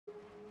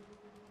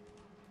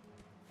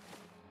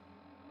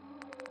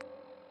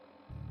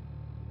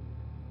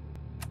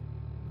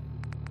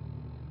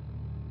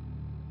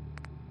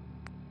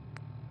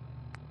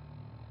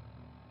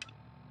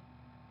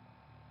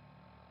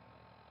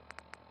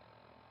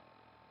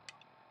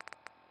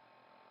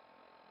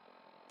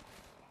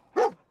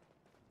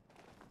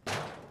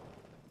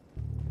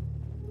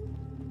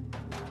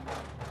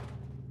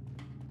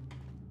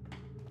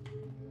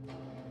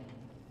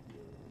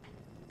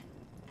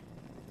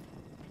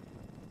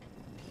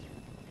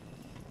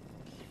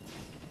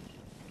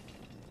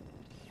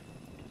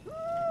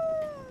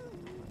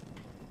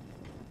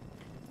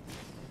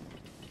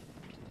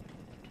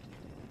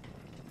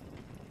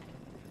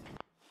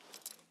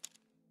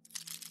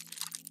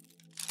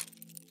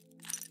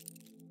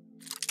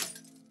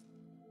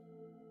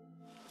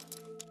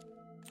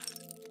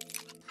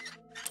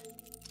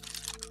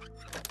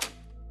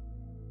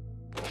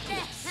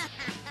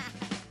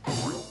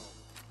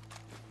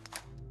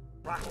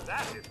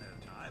That in no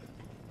time.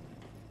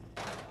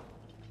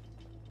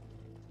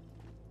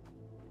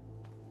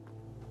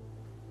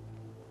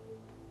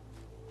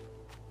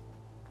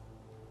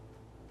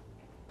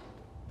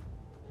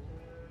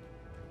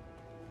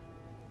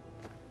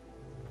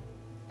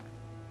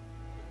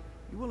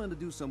 You willing to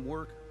do some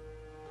work?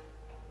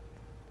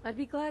 I'd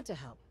be glad to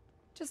help.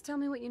 Just tell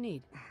me what you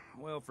need.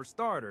 Well, for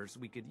starters,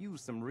 we could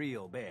use some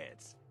real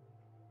beds.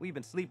 We've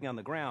been sleeping on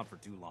the ground for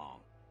too long.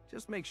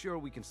 Just make sure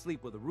we can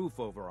sleep with a roof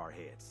over our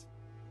heads.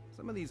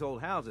 Some of these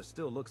old houses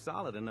still look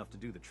solid enough to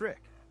do the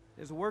trick.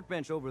 There's a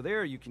workbench over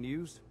there you can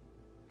use.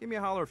 Give me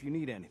a holler if you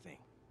need anything.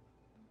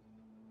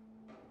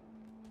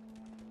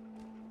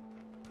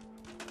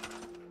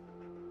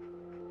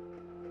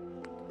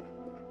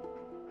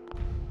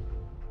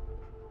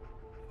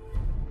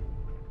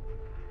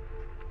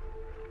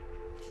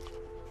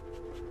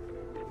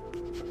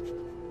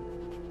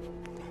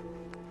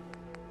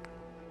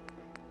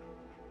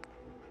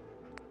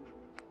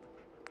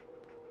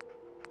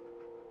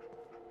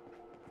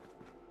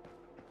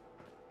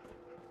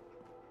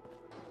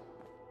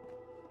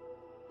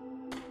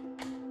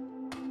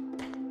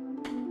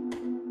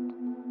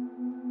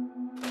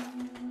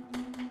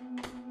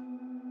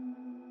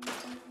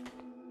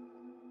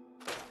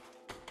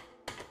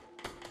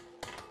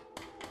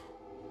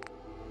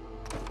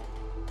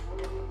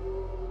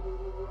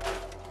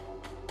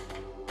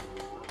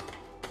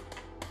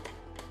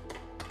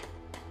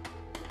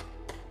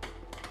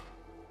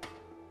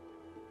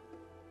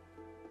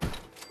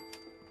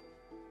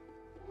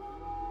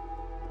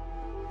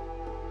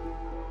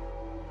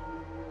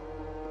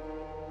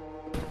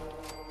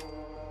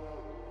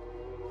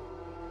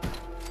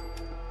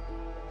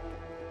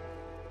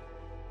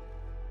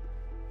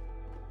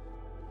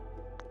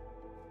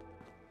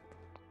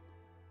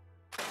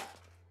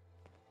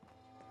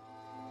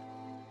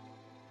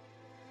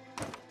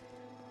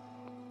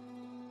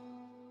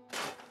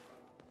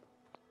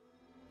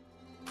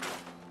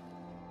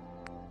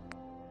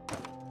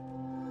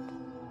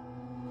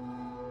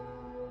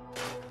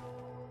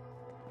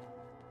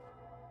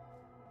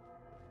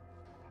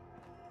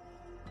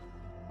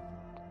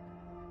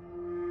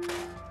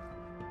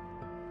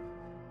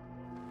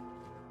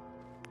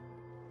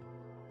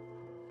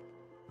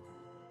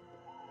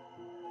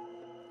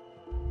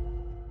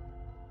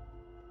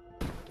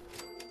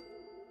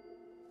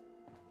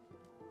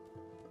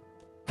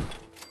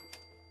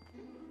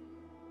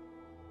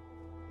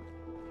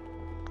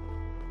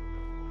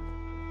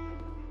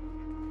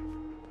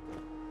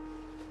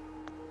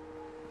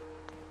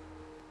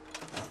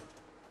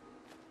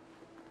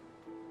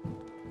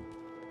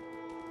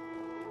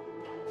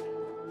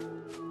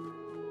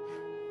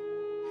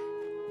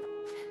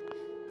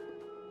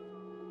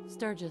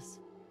 Sturges.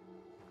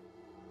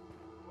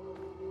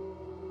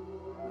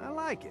 I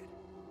like it.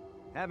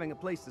 Having a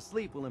place to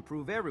sleep will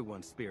improve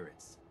everyone's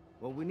spirits.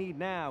 What we need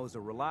now is a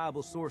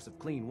reliable source of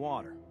clean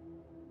water.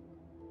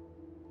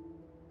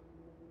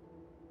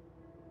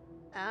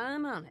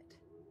 I'm on it.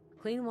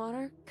 Clean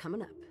water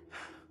coming up.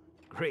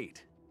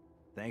 Great.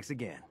 Thanks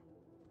again.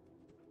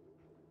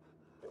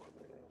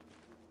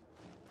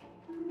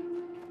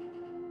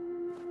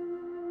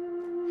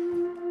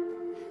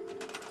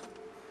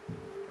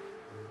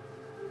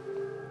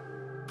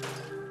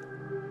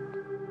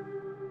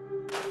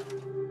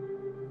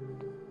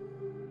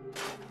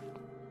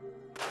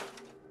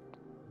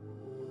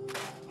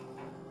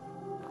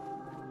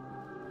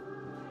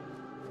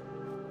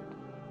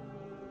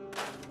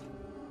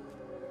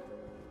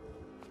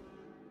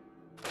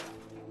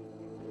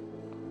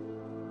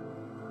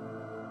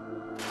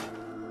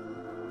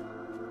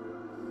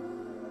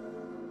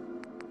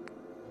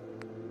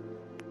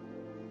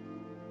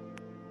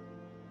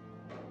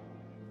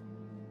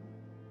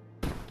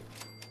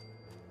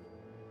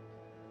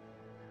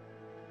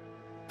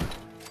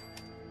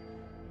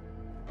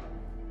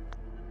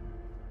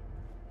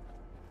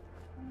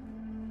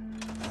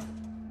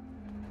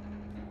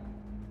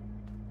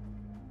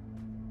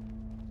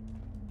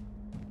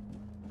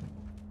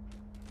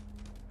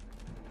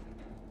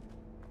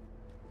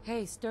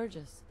 Hey,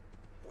 Sturges.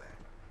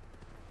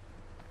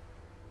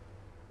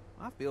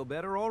 I feel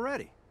better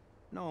already,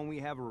 knowing we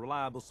have a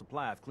reliable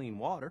supply of clean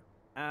water.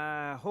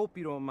 I hope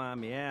you don't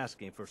mind me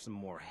asking for some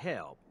more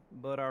help,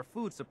 but our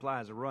food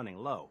supplies are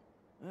running low.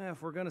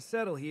 If we're gonna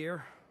settle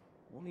here,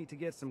 we'll need to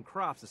get some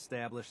crops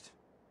established.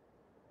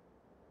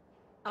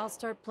 I'll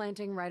start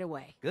planting right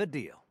away. Good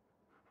deal.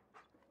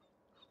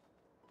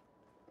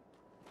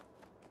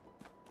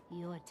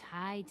 You're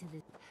tied to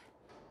the...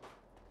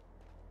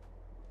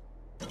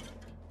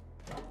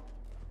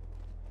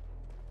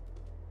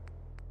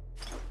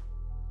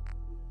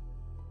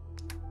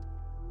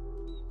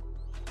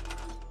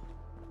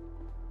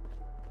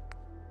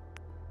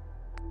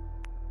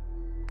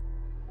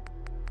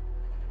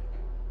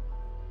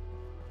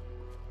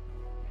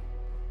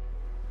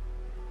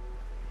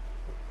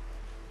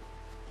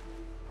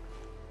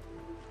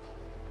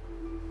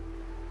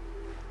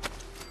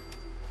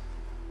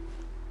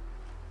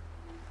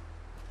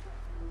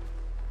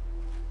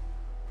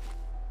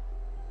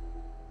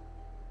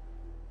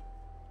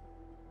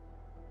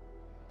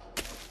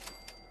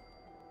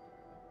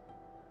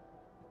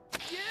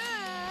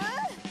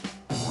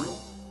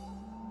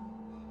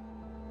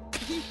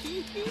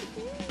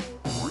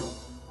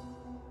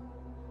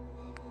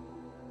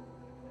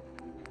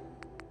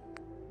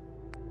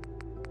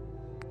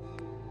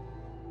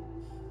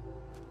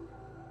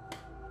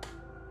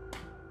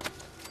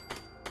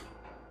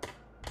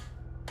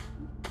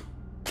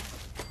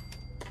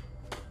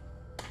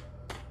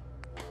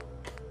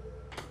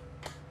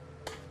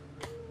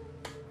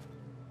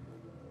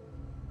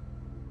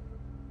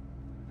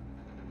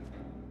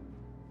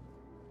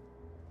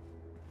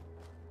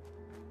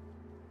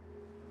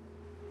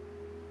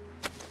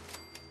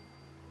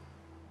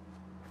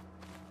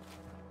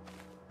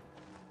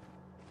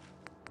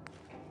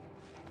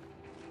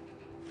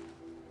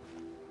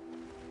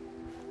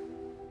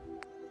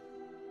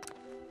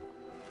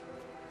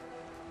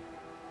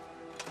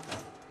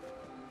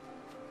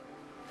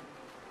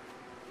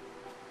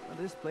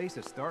 This place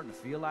is starting to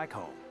feel like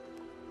home.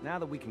 Now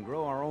that we can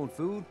grow our own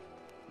food,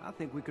 I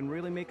think we can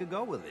really make a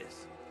go with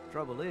this.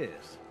 Trouble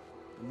is,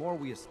 the more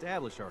we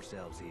establish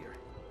ourselves here,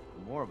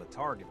 the more of a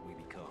target we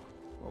become.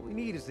 What we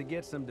need is to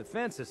get some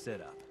defenses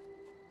set up.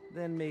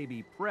 Then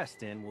maybe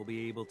Preston will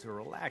be able to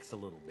relax a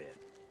little bit.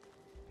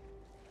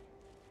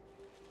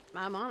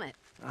 I'm on it.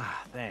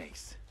 Ah,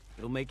 thanks.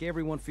 It'll make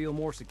everyone feel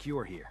more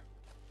secure here.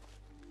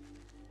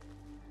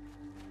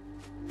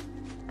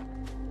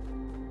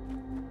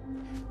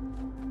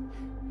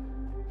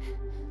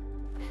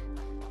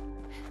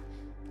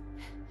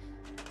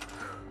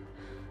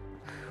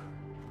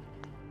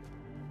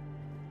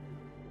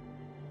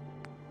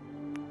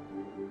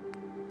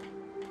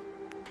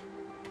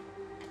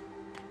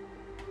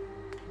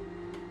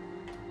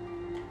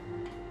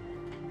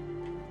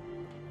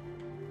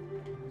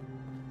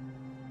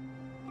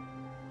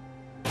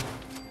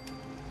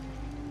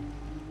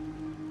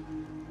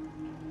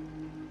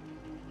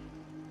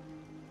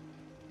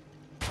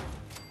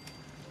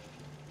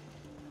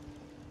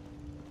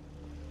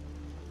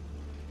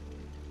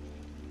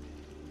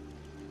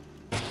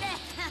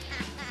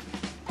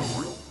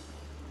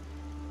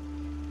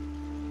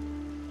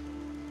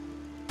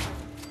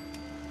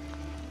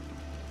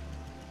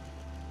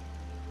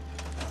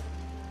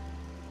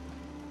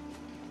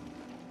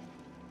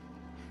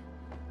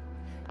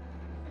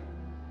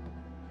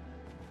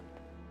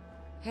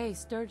 Hey,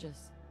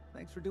 Sturges.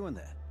 Thanks for doing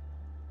that.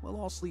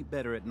 We'll all sleep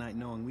better at night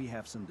knowing we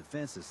have some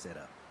defenses set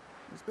up.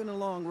 It's been a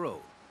long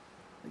road.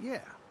 But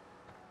yeah,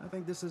 I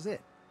think this is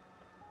it.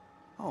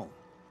 Home.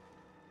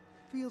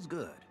 Feels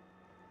good.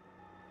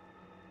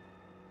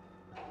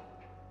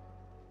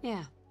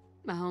 Yeah,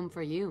 a home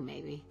for you,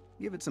 maybe.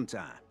 Give it some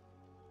time.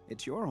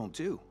 It's your home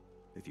too,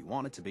 if you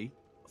want it to be.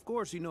 Of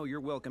course, you know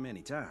you're welcome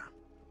anytime.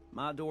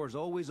 My door's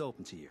always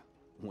open to you.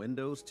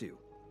 Windows too.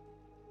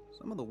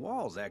 Some of the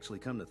walls actually,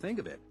 come to think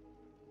of it.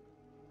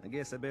 I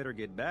guess I better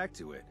get back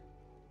to it.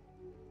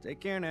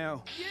 Take care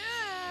now.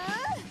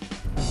 Yeah!